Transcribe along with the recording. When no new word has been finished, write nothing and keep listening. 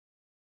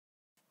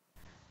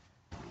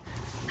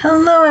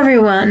Hello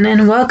everyone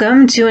and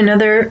welcome to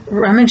another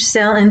Rummage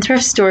Sale and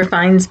Thrift Store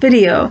Finds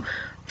video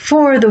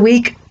for the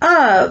week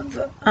of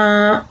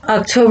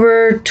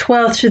October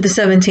 12th through the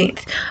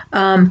 17th.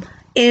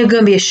 It's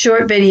going to be a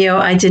short video.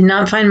 I did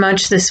not find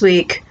much this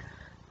week.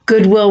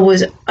 Goodwill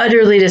was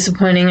utterly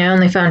disappointing. I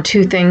only found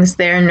 2 things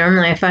there.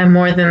 Normally I find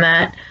more than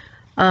that.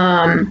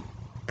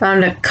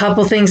 Found a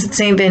couple things at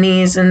St.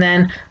 Vinny's, and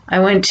then I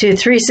went to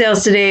 3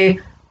 sales today.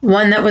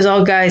 One that was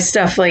all guys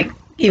stuff, like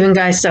even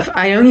guys stuff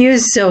I don't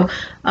use. So,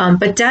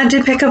 but Dad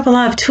did pick up a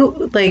lot of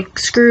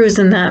screws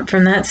and that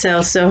from that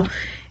sale, so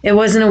it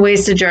wasn't a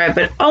wasted drive.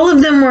 But all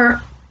of them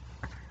were.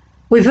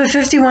 We put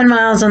 51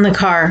 miles on the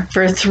car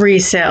for 3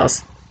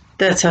 sales.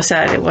 That's how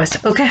sad it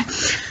was. Okay,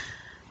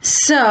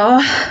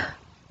 so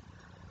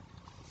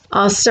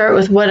I'll start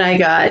with what I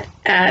got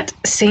at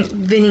St.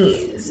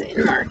 Vinny's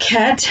in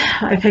Marquette.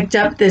 I picked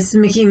up this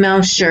Mickey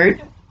Mouse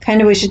shirt. Kind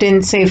of wish it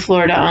didn't say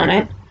Florida on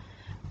it,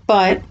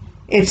 but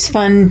it's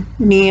fun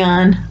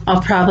neon.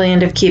 I'll probably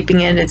end up keeping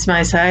it. It's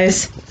my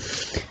size.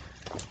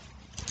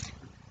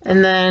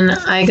 And then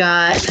I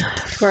got,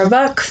 for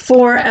 $1,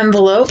 4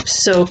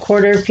 envelopes, so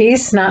quarter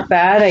piece, not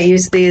bad. I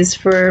use these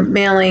for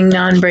mailing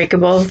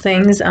non-breakable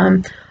things.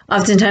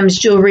 Oftentimes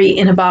jewelry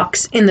in a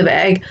box in the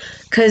bag,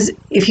 because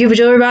if you have a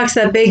jewelry box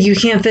that big, you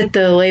can't fit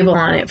the label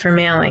on it for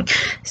mailing.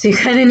 So you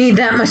kind of need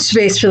that much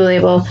space for the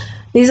label.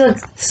 These look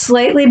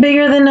slightly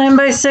bigger than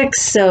 9x6,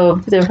 so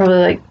they're probably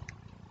like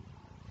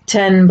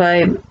 10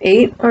 by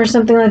 8 or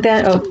something like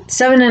that. Oh,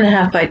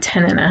 7.5 by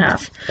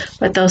 10.5,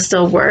 but they'll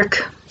still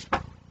work.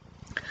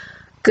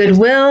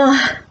 Goodwill.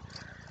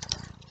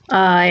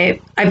 I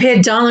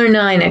paid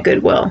 $1.09 at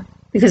Goodwill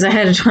because I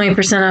had a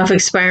 20% off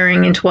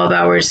expiring in 12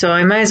 hours, so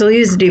I might as well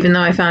use it even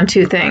though I found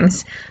 2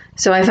 things.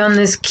 So I found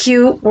this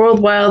cute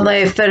World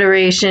Wildlife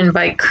Federation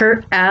by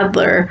Kurt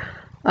Adler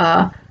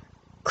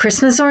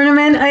Christmas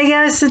ornament, I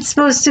guess it's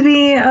supposed to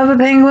be, of a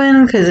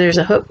penguin, because there's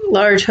a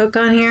large hook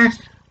on here.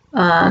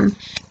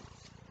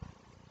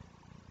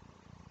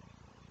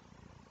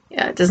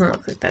 Yeah, it doesn't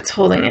look like that's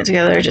holding it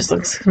together. It just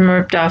looks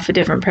ripped off a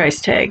different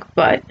price tag.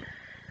 But,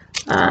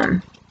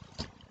 and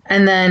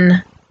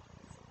then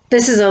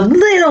this is a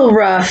little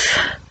rough,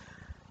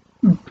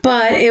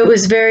 but it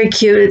was very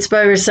cute. It's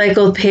by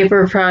Recycled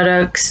Paper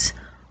Products,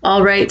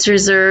 all rights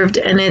reserved,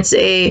 and it's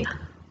a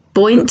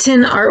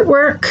Boynton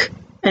artwork,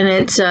 and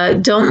it's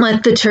Don't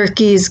Let the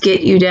Turkeys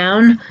Get You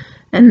Down.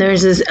 And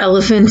there's this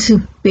elephant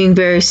being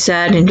very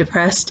sad and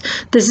depressed.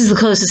 This is the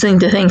closest thing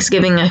to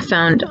Thanksgiving I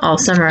found all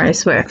summer, I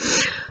swear.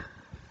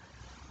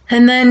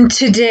 And then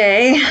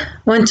today,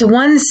 went to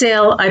 1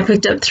 sale, I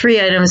picked up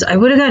 3 items. I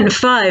would have gotten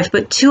 5,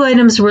 but 2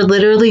 items were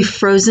literally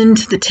frozen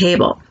to the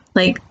table.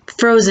 Like,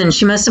 frozen.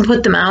 She must have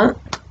put them out,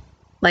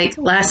 like,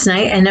 last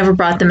night. I never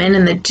brought them in,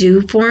 and the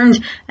dew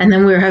formed, and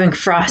then we were having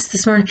frost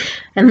this morning.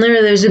 And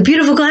literally, there's a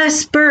beautiful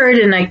glass bird,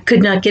 and I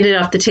could not get it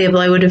off the table.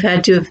 I would have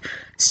had to have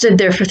stood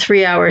there for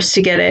 3 hours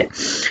to get it.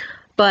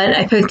 But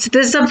I picked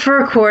this up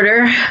for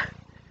 $0.25.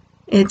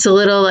 It's a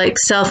little, like,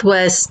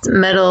 Southwest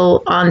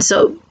metal on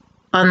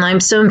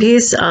limestone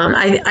piece.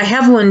 I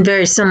have one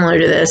very similar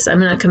to this. I'm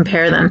going to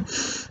compare them.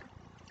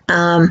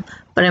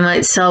 But I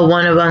might sell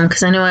one of them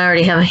because I know I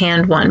already have a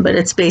hand one, but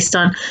it's based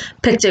on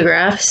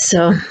pictographs.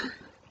 So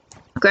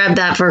grabbed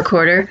that for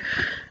 $0.25.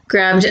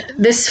 Grabbed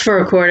this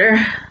for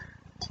 $0.25.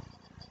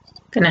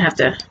 Gonna have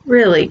to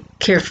really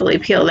carefully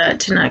peel that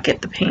to not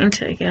get the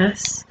paint, I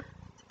guess.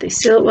 Did they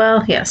seal it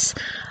well? Yes.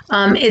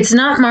 It's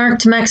not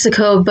marked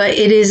Mexico, but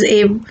it is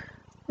a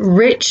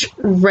rich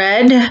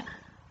red,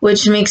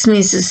 which makes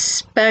me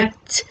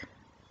suspect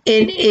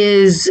it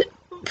is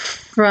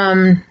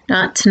from,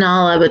 not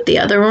Tanala, but the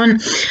other one.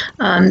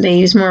 They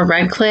use more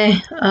red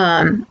clay.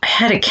 I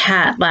had a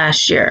cat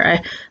last year,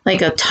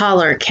 like a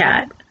taller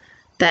cat,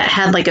 that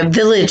had like a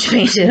village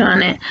painted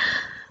on it,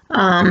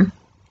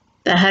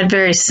 that had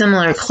very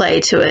similar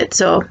clay to it.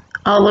 So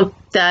I'll look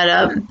that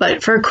up.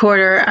 But for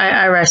 $0.25,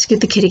 I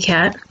rescued the kitty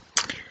cat.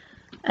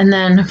 And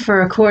then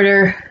for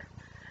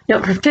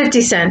for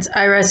 50 cents,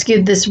 I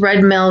rescued this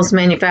Red Mills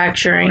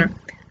Manufacturing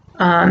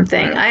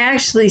thing. I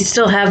actually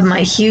still have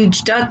my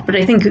huge duck, but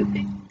I think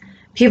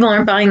people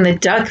aren't buying the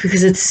duck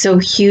because it's so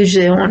huge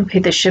they don't want to pay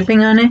the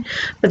shipping on it.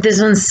 But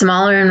this one's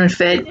smaller and would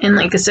fit in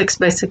like a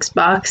 6x6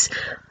 box.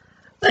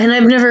 And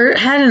I've never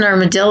had an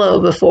armadillo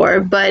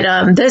before,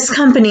 but this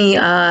company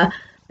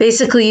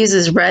basically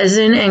uses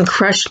resin and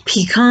crushed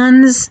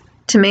pecans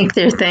to make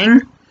their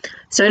thing.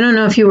 So I don't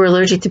know if you were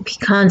allergic to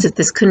pecans, if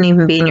this couldn't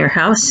even be in your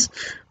house.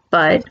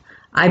 But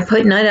I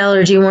put nut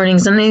allergy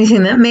warnings on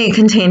anything that may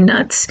contain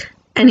nuts.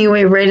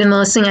 Anyway, right in the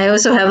listing, I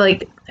also have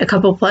like a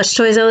couple plush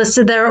toys I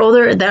listed that are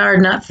older that are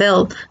nut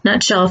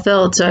shell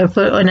filled. So I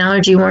put an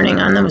allergy warning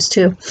on those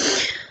too.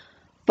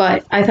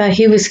 But I thought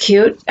he was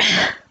cute.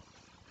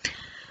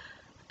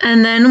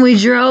 And then we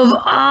drove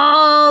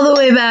all the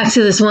way back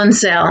to this 1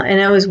 sale, and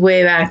it was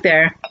way back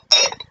there.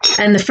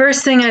 And the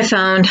first thing I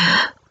found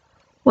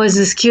was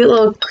this cute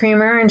little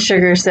creamer and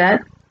sugar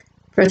set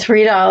for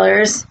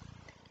 $3.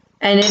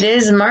 And it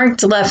is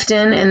marked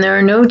Lefton, and there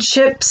are no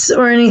chips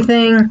or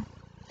anything.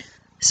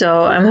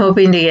 So I'm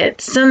hoping to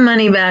get some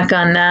money back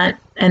on that.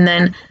 And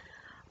then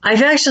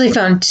I've actually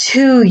found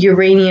 2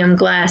 uranium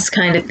glass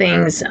kind of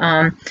things.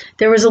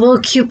 There was a little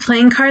cute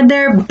playing card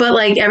there, but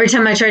like every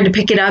time I tried to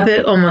pick it up,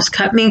 it almost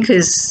cut me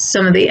because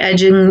some of the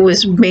edging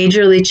was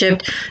majorly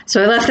chipped.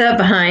 So I left that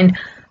behind.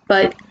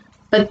 But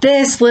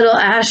this little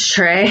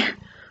ashtray,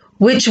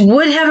 which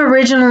would have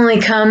originally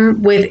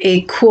come with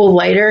a cool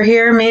lighter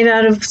here made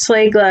out of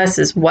slate glass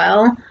as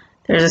well.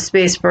 There's a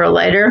space for a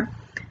lighter,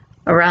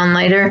 a round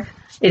lighter.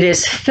 It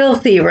is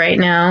filthy right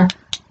now,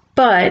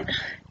 but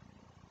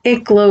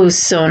it glows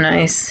so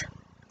nice.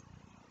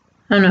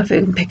 I don't know if I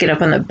can pick it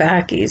up on the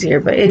back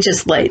easier, but it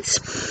just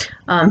lights.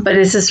 But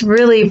it's this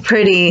really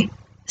pretty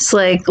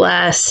slate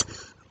glass.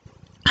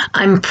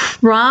 I'm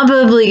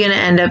probably going to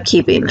end up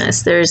keeping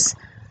this. There's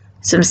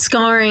some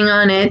scarring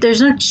on it.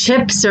 There's no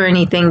chips or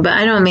anything, but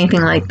I don't have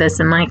anything like this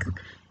in my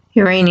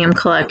uranium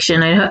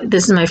collection.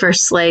 This is my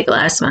first slate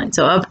glass one.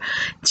 So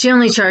she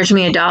only charged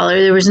me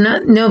 $1. There was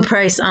no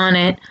price on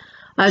it.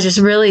 I was just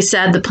really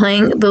sad. The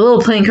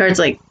little playing card's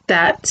like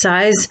that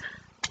size,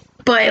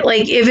 but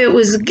like if it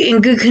was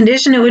in good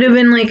condition, it would have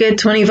been like a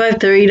 $25,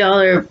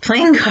 $30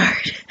 playing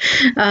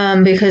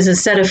card, because a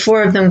set of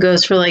 4 of them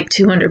goes for like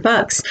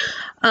 $200.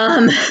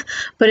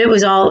 But it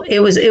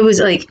was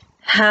like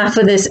half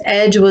of this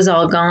edge was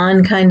all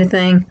gone, kind of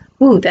thing.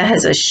 Ooh, that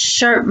has a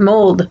sharp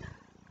mold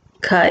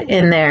cut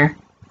in there.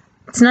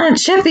 It's not a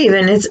chip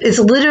even. It's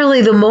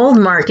literally the mold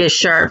mark is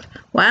sharp.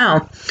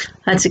 Wow,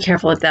 I had to be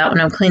careful with that when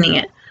I'm cleaning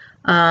it.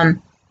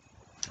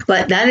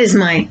 But that is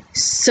my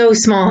so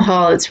small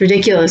haul. It's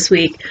ridiculous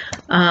week.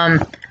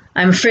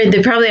 I'm afraid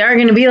they probably are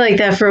going to be like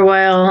that for a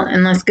while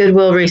unless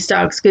Goodwill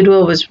restocks.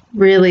 Goodwill was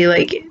really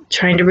like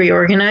trying to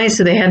reorganize,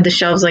 so they had the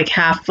shelves like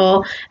half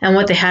full, and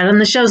what they had on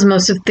the shelves,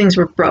 most of the things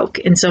were broke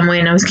in some way,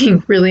 and I was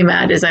getting really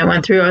mad as I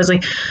went through. I was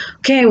like,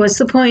 okay, what's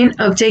the point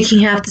of taking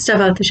half the stuff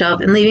out the shelf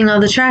and leaving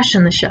all the trash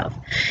on the shelf?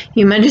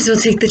 You might as well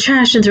take the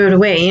trash and throw it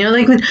away. You know,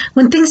 like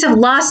when things have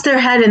lost their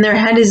head and their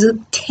head is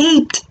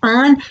taped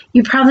on,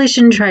 you probably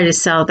shouldn't try to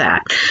sell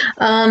that.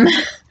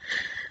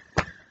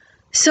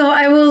 So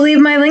I will leave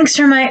my links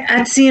for my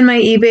Etsy and my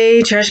eBay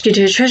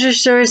Trashkateer Treasure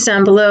stores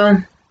down below.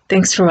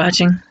 Thanks for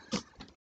watching.